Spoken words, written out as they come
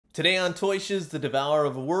Today on Toyshes, the Devourer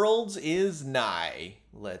of Worlds is nigh.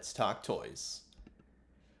 Let's talk toys.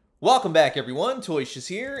 Welcome back, everyone. Toyshes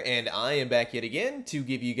here, and I am back yet again to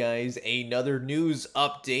give you guys another news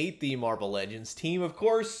update. The Marvel Legends team, of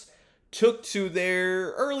course, took to their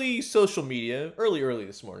early social media, early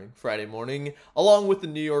this morning, Friday morning, along with the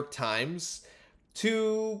New York Times,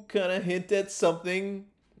 to kind of hint at something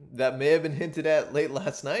that may have been hinted at late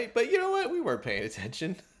last night, but you know what? We weren't paying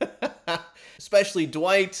attention. Especially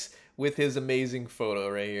Dwight with his amazing photo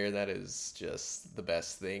right here. That is just the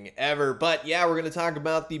best thing ever. But yeah, we're going to talk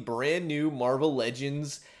about the brand new Marvel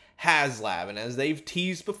Legends Haslab. And as they've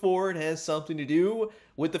teased before, it has something to do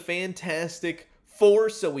with the Fantastic Four.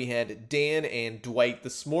 So we had Dan and Dwight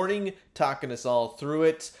this morning talking us all through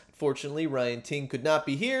it. Unfortunately, Ryan Ting could not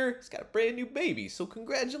be here. He's got a brand new baby, so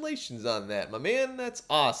congratulations on that, my man. That's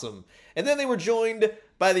awesome. And then they were joined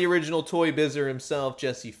by the original Toy Bizzer himself,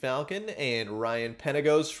 Jesse Falcon, and Ryan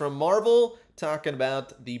Penagos from Marvel, talking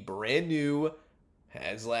about the brand new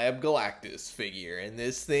HASLAB Galactus figure. And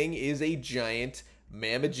this thing is a giant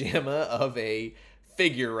mamma jamma of a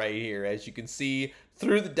figure right here, as you can see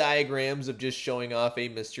through the diagrams of just showing off a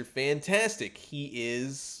Mr. Fantastic. He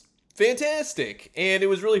is fantastic. And it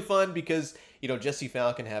was really fun because, you know, Jesse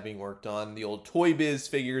Falcon, having worked on the old Toy Biz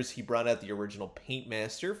figures, he brought out the original Paint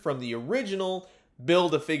Master from the original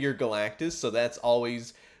Build-A-Figure Galactus, so that's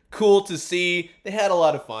always cool to see. They had a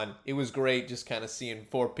lot of fun. It was great just kind of seeing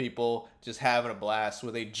four people just having a blast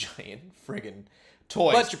with a giant friggin'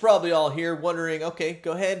 toy. But you're probably all here wondering, okay,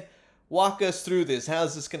 go ahead, walk us through this.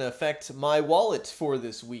 How's this going to affect my wallet for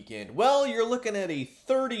this weekend? Well, you're looking at a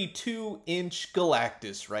 32-inch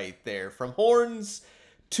Galactus right there. From horns,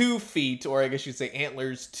 2 feet, or I guess you'd say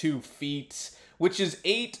antlers, 2 feet, which is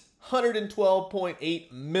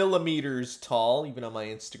 812.8 millimeters tall. Even on my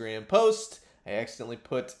Instagram post, I accidentally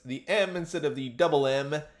put the M instead of the double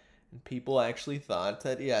M, and people actually thought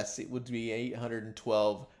that, yes, it would be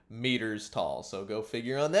 812 meters tall. So go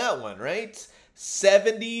figure on that one, right?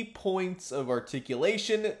 70 points of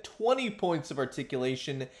articulation, 20 points of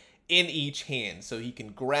articulation in each hand. So he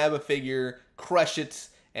can grab a figure, crush it,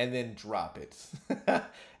 and then drop it.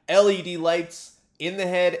 LED lights in the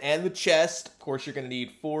head and the chest. Of course, you're going to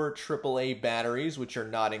need 4 AAA batteries, which are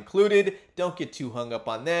not included. Don't get too hung up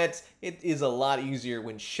on that. It is a lot easier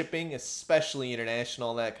when shipping, especially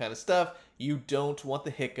international, that kind of stuff. You don't want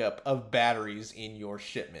the hiccup of batteries in your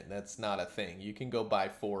shipment. That's not a thing. You can go buy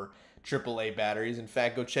 4 AAA batteries. In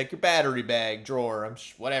fact, go check your battery bag, drawer,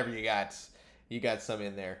 whatever you got. You got some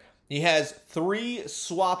in there. He has 3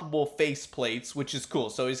 swappable face plates, which is cool.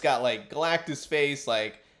 So he's got like Galactus face,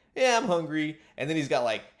 like, yeah, I'm hungry. And then he's got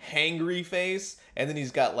like hangry face. And then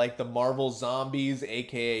he's got like the Marvel Zombies,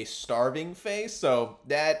 aka starving face. So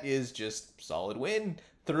that is just solid win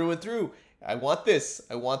through and through. I want this.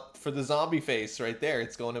 I want for the zombie face right there.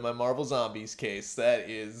 It's going in my Marvel Zombies case. That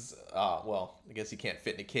is, well, I guess he can't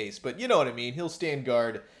fit in a case, but you know what I mean. He'll stand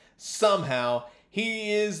guard somehow.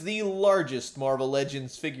 He is the largest Marvel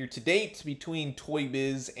Legends figure to date between Toy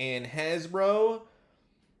Biz and Hasbro.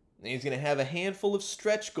 And he's going to have a handful of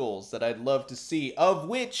stretch goals that I'd love to see, of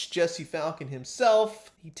which Jesse Falcon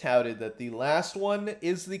himself, he touted that the last one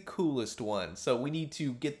is the coolest one. So we need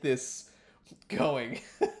to get this going.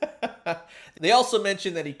 They also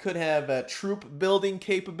mentioned that he could have troop building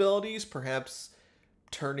capabilities, perhaps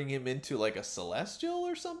turning him into like a Celestial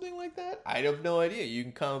or something like that. I have no idea. You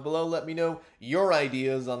can comment below, let me know your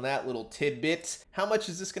ideas on that little tidbit. How much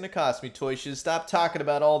is this going to cost me, Toyshes? Stop talking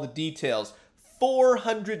about all the details.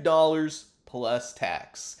 $400 plus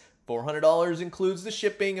tax. $400 includes the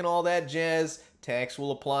shipping and all that jazz. Tax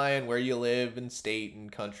will apply on where you live and state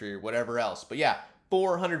and country or whatever else. But yeah,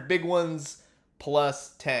 400 big ones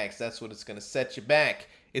plus tax. That's what it's going to set you back.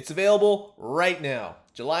 It's available right now,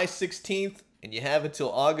 July 16th, and you have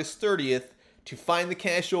until August 30th to find the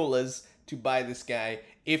casholas to buy this guy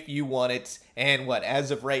if you want it. And what, as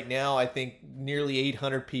of right now, I think nearly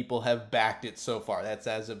 800 people have backed it so far. That's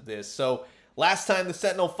as of this. So last time the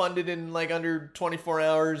Sentinel funded in like under 24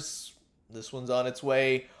 hours. This one's on its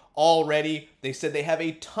way already. They said they have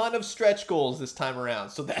a ton of stretch goals this time around.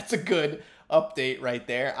 So that's a good update right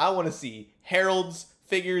there. I want to see Harold's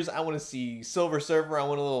figures. I want to see Silver Surfer. I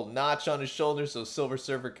want a little notch on his shoulder so Silver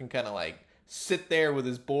Surfer can kind of like sit there with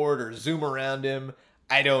his board or zoom around him.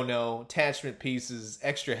 I don't know. Attachment pieces,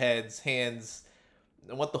 extra heads, hands.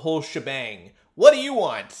 I want the whole shebang. What do you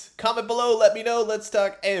want? Comment below, let me know. Let's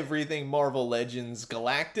talk everything Marvel Legends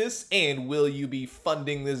Galactus. And will you be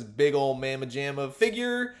funding this big ol' mamma jamma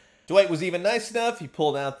figure? Dwight was even nice enough. He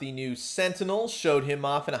pulled out the new Sentinel, showed him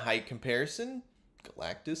off in a height comparison.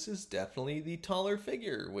 Galactus is definitely the taller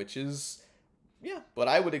figure, which is yeah, what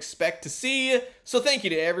I would expect to see. So thank you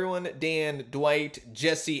to everyone, Dan, Dwight,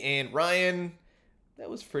 Jesse, and Ryan. That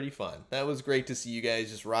was pretty fun. That was great to see you guys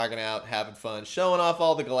just rocking out, having fun, showing off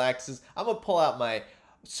all the Galactuses. I'm going to pull out my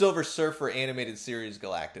Silver Surfer animated series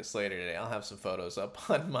Galactus later today. I'll have some photos up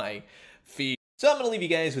on my feed. So I'm going to leave you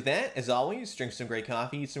guys with that. As always, drink some great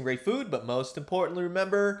coffee, eat some great food, but most importantly,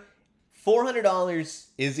 remember, $400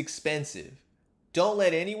 is expensive. Don't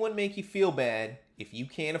let anyone make you feel bad if you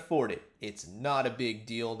can't afford it. It's not a big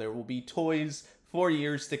deal. There will be toys for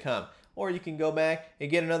years to come. Or you can go back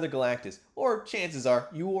and get another Galactus. Or chances are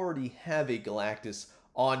you already have a Galactus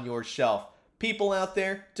on your shelf. People out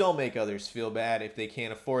there, don't make others feel bad if they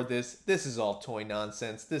can't afford this. This is all toy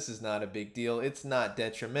nonsense. This is not a big deal. It's not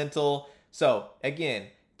detrimental. So, again,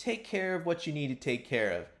 take care of what you need to take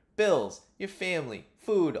care of. Bills, your family,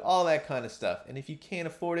 food, all that kind of stuff. And if you can't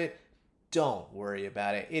afford it, don't worry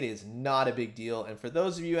about it. It is not a big deal. And for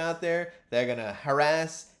those of you out there that are going to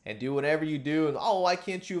harass and do whatever you do, and oh, why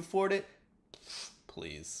can't you afford it?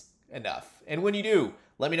 Please, enough. And when you do,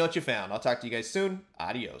 let me know what you found. I'll talk to you guys soon.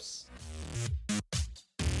 Adios.